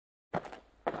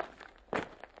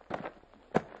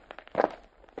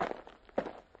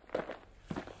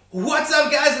What's up,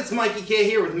 guys? It's Mikey K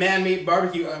here with Man Meat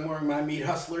Barbecue. I'm wearing my Meat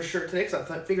Hustler shirt today because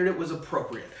I figured it was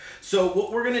appropriate. So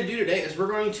what we're going to do today is we're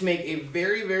going to make a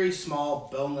very, very small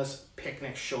boneless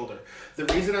picnic shoulder. The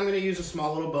reason I'm going to use a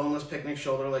small little boneless picnic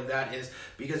shoulder like that is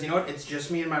because, you know what, it's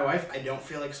just me and my wife. I don't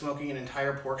feel like smoking an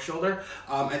entire pork shoulder.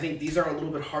 I think these are a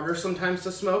little bit harder sometimes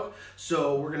to smoke.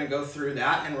 So we're going to go through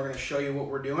that and we're going to show you what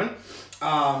we're doing.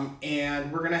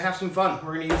 And we're going to have some fun.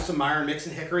 We're going to use some Myron Mix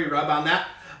and Hickory rub on that.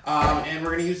 And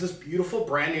we're going to use this beautiful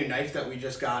brand new knife that we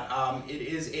just got. It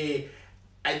is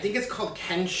I think it's called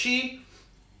Kenshi,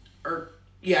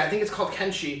 I think it's called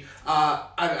Kenshi.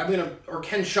 Or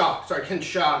Kenshaw, sorry,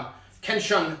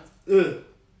 Kenshun,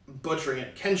 butchering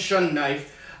it, Kenshun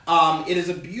knife. It is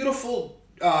a beautiful,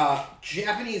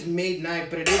 Japanese made knife,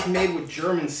 but it is made with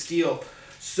German steel.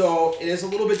 So it is a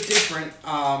little bit different,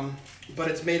 but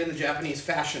it's made in the Japanese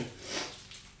fashion.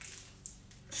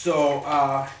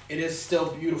 So it is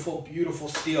still beautiful, beautiful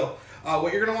steel.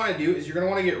 What you're going to want to do is you're going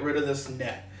to want to get rid of this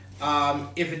net.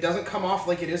 If it doesn't come off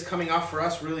like it is coming off for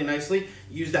us really nicely,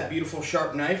 use that beautiful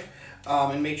sharp knife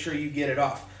and make sure you get it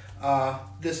off.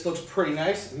 This looks pretty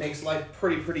nice. It makes life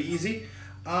pretty easy.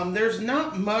 There's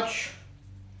not much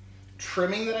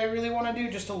trimming that I really want to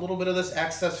do, just a little bit of this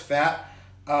excess fat.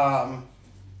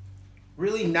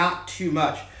 Really not too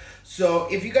much. So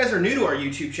if you guys are new to our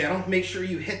YouTube channel, make sure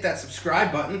you hit that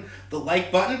subscribe button, the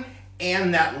like button,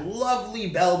 and that lovely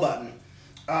bell button.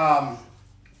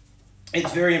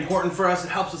 It's very important for us. It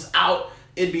helps us out.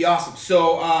 It'd be awesome.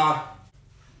 So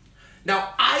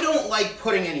now I don't like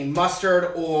putting any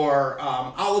mustard or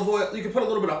olive oil. You can put a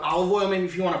little bit of olive oil maybe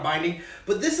if you want a binding,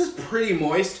 but this is pretty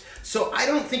moist, so I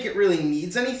don't think it really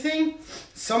needs anything.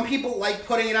 Some people like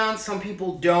putting it on, some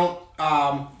people don't.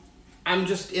 I'm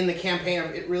just in the campaign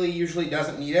of it really usually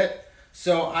doesn't need it.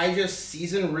 So I just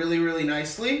season really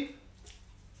nicely.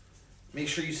 Make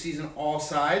sure you season all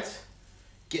sides.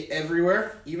 Get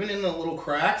everywhere. Even in the little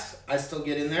cracks, I still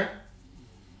get in there.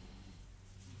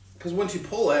 Because once you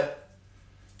pull it,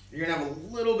 you're going to have a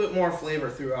little bit more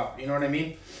flavor throughout. You know what I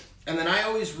mean? And then I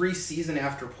always re-season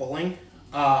after pulling.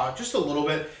 Just a little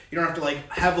bit. You don't have to like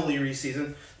heavily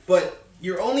re-season. But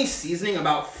you're only seasoning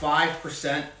about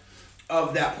 5%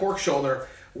 of that pork shoulder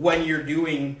when you're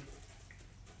doing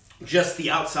just the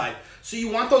outside. So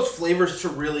you want those flavors to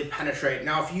really penetrate.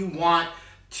 Now if you want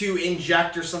to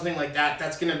inject or something like that,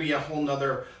 that's going to be a whole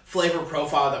nother flavor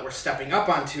profile that we're stepping up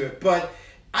onto it. But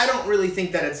I don't really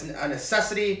think that it's a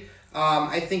necessity.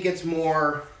 I think it's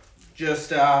more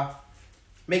just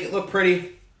make it look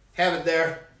pretty, have it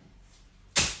there.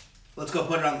 Let's go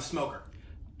put it on the smoker.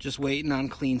 Just waiting on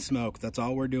clean smoke. That's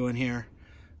all we're doing here.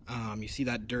 You see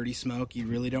that dirty smoke? You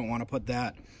really don't want to put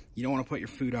that. You don't want to put your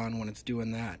food on when it's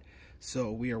doing that.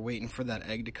 So we are waiting for that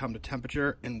egg to come to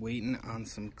temperature and waiting on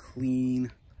some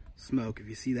clean smoke. If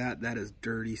you see that, that is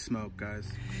dirty smoke,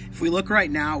 guys. If we look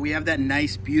right now, we have that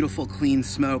nice, beautiful, clean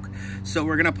smoke. So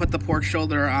we're gonna put the pork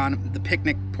shoulder on, the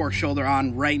picnic pork shoulder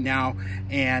on right now.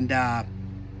 And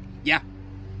yeah,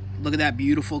 look at that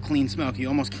beautiful, clean smoke. You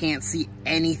almost can't see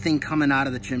anything coming out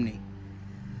of the chimney.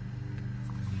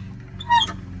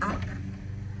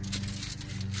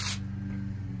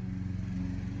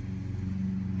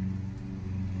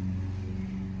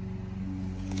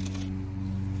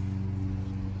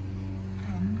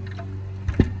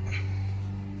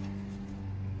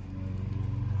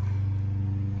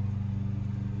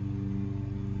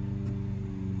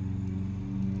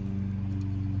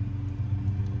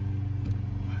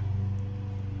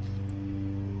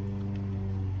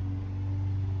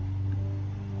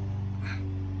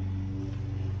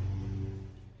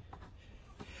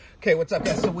 Okay, what's up,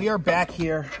 guys? So we are back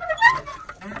here.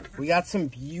 We got some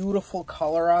beautiful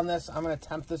color on this. I'm going to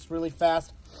temp this really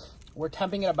fast. We're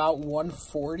temping at about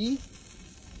 140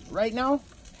 right now.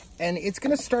 And it's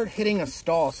going to start hitting a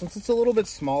stall. Since it's a little bit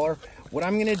smaller, what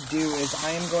I'm going to do is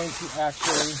I am going to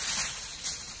actually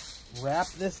wrap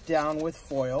this down with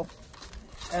foil.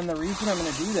 And the reason I'm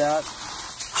going to do that,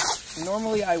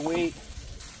 normally I wait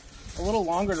a little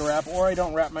longer to wrap, or I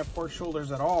don't wrap my pork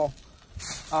shoulders at all.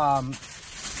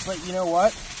 But you know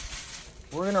what?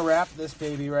 We're going to wrap this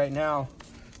baby right now.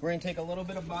 We're going to take a little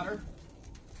bit of butter.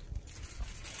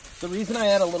 The reason I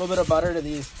add a little bit of butter to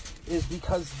these is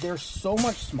because they're so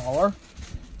much smaller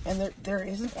and there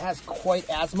isn't quite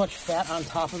as much fat on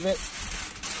top of it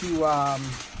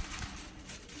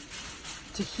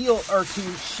to heal or to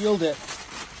shield it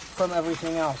from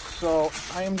everything else. So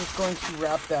I am just going to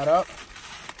wrap that up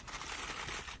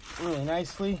really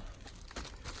nicely.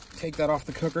 Take that off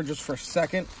the cooker just for a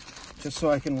second, just so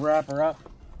I can wrap her up.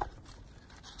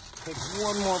 Take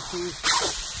one more piece.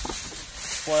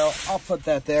 Foil, I'll put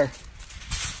that there.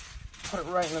 put it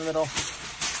right in the middle.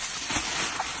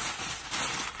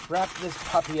 Wrap this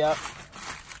puppy up.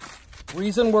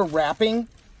 Reason we're wrapping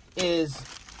is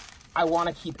I want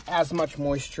to keep as much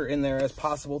moisture in there as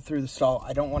possible through the stall.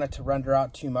 I don't want it to render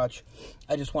out too much.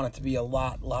 I just want it to be a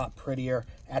lot prettier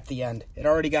at the end. It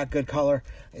already got good color.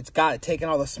 It's got taken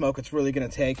all the smoke it's really going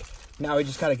to take. Now we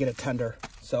just got to get it tender.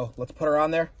 So let's put her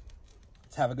on there.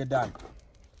 Let's have a good time.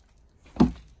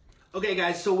 Okay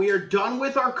guys, so we are done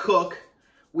with our cook.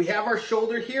 We have our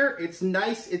shoulder here. It's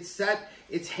nice, it's set.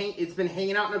 It's been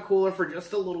hanging out in a cooler for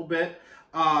just a little bit.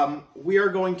 We are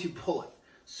going to pull it.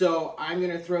 So I'm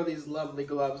going to throw these lovely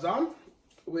gloves on,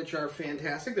 which are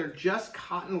fantastic. They're just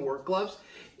cotton work gloves.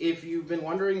 If you've been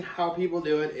wondering how people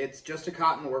do it, it's just a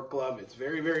cotton work glove. It's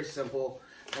very simple.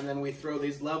 And then we throw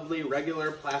these lovely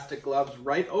regular plastic gloves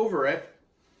right over it.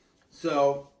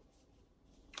 So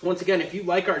once again, if you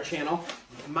like our channel,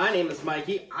 my name is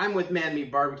Mikey. I'm with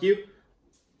MMB Barbecue.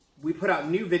 We put out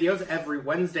new videos every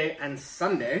Wednesday and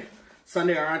Sunday.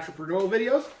 Sunday are entrepreneurial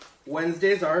videos.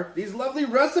 Wednesdays are these lovely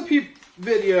recipe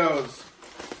videos,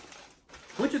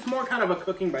 which is more kind of a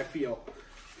cooking by feel,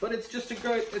 but it's just a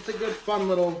good fun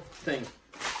little thing.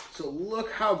 So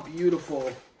look how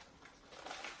beautiful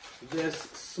this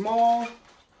small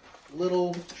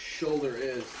little shoulder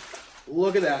is.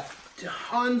 Look at that.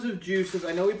 Tons of juices.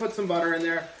 I know we put some butter in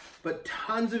there, but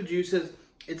tons of juices.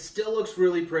 It still looks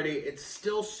really pretty. It's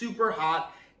still super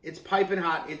hot. It's piping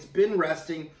hot. It's been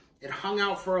resting. It hung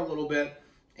out for a little bit.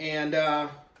 And,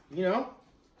 you know,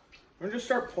 we're going to just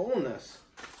start pulling this.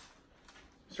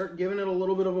 Start giving it a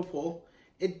little bit of a pull.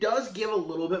 It does give a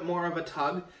little bit more of a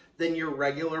tug than your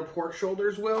regular pork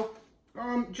shoulders will.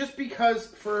 Just because,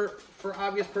 for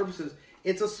obvious purposes,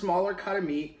 it's a smaller cut of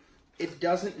meat. It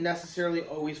doesn't necessarily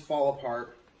always fall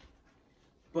apart.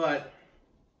 But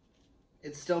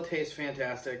it still tastes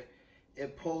fantastic.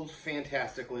 It pulls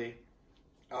fantastically.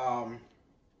 It's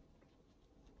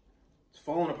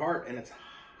falling apart and it's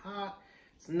hot.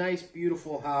 It's nice,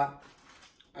 beautiful hot.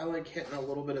 I like hitting a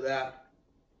little bit of that.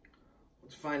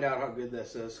 Let's find out how good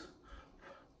this is.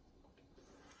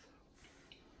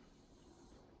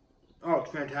 Oh, it's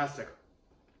fantastic.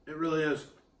 It really is.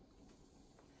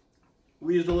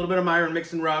 We used a little bit of Myron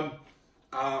mix and rub.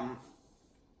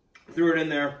 Threw it in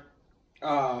there.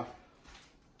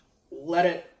 Let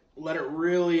it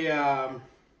really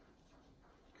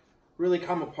really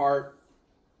come apart.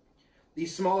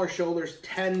 These smaller shoulders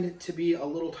tend to be a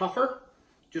little tougher.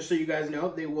 Just so you guys know,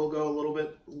 they will go a little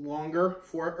bit longer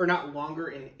or not longer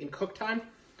in cook time,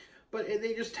 but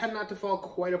they just tend not to fall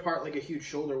quite apart like a huge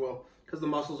shoulder will, because the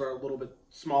muscles are a little bit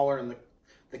smaller in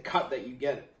the cut that you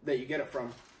get it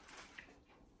from.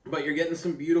 But you're getting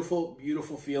some beautiful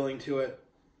feeling to it.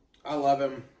 I love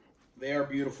them. They are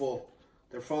beautiful.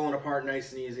 They're falling apart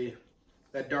nice and easy.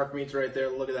 That dark meat's right there.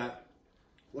 Look at that.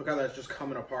 Look how that's just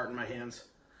coming apart in my hands.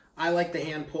 I like the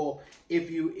hand pull. If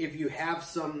you have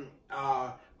some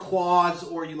claws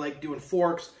or you like doing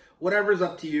forks, whatever's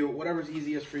up to you, whatever's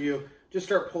easiest for you, just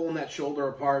start pulling that shoulder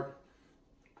apart.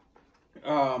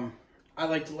 I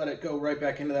like to let it go right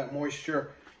back into that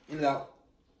moisture, into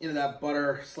that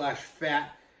butter /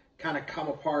 fat, kind of come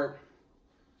apart.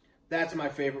 That's my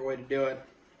favorite way to do it.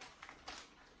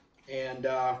 And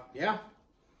yeah,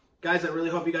 guys, I really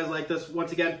hope you guys like this.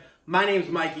 Once again, my name's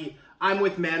Mikey. I'm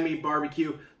with MMB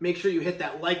Barbecue. Make sure you hit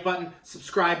that like button,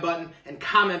 subscribe button, and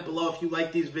comment below if you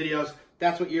like these videos.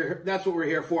 That's what we're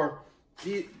here for.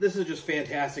 This is just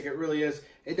fantastic. It really is.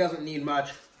 It doesn't need much.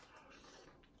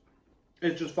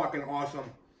 It's just fucking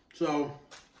awesome. So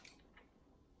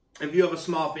if you have a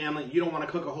small family, you don't want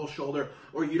to cook a whole shoulder,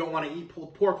 or you don't want to eat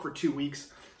pulled pork for 2 weeks,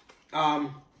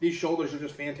 these shoulders are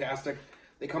just fantastic.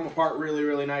 They come apart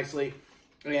really nicely,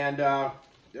 and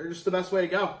they're just the best way to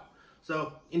go.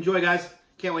 So enjoy, guys.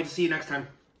 Can't wait to see you next time.